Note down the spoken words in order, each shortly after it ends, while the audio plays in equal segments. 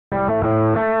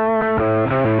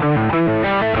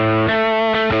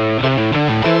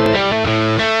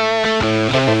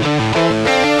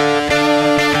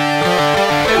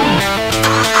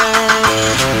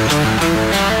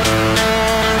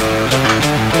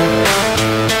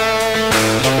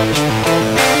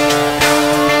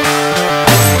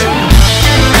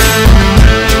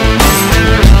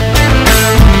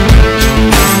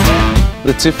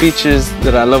two features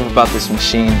that I love about this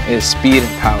machine is speed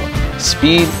and power.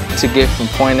 Speed to get from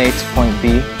point A to point B,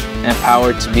 and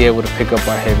power to be able to pick up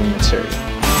our heavy material.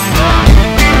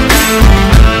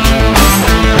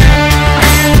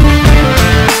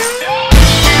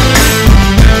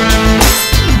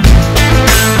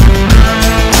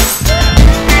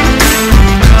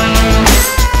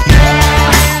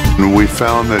 We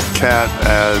found that CAT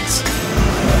adds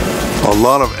a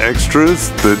lot of extras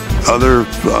that other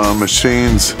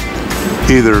machines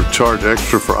either charge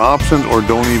extra for options or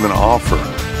don't even offer.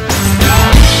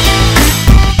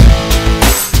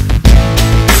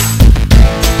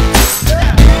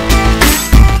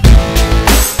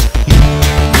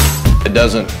 It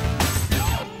doesn't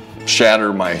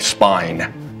shatter my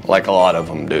spine like a lot of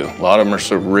them do. A lot of them are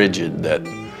so rigid that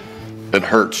it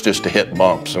hurts just to hit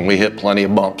bumps, and we hit plenty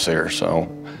of bumps here,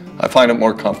 so I find it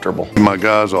more comfortable. My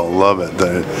guys all love it.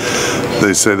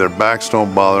 They say their backs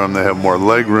don't bother them, they have more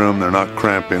leg room, they're not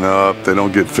cramping up, they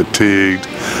don't get fatigued,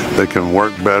 they can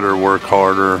work better, work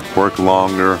harder, work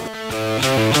longer.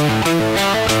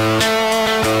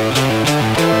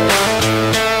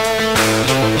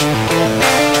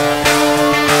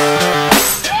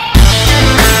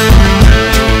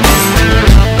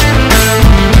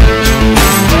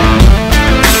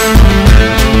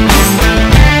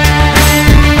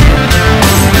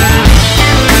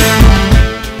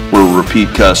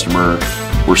 Repeat customer.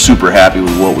 We're super happy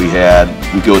with what we had.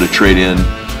 We go to trade in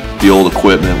the old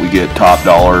equipment, we get top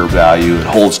dollar value. It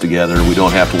holds together. We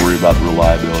don't have to worry about the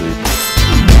reliability.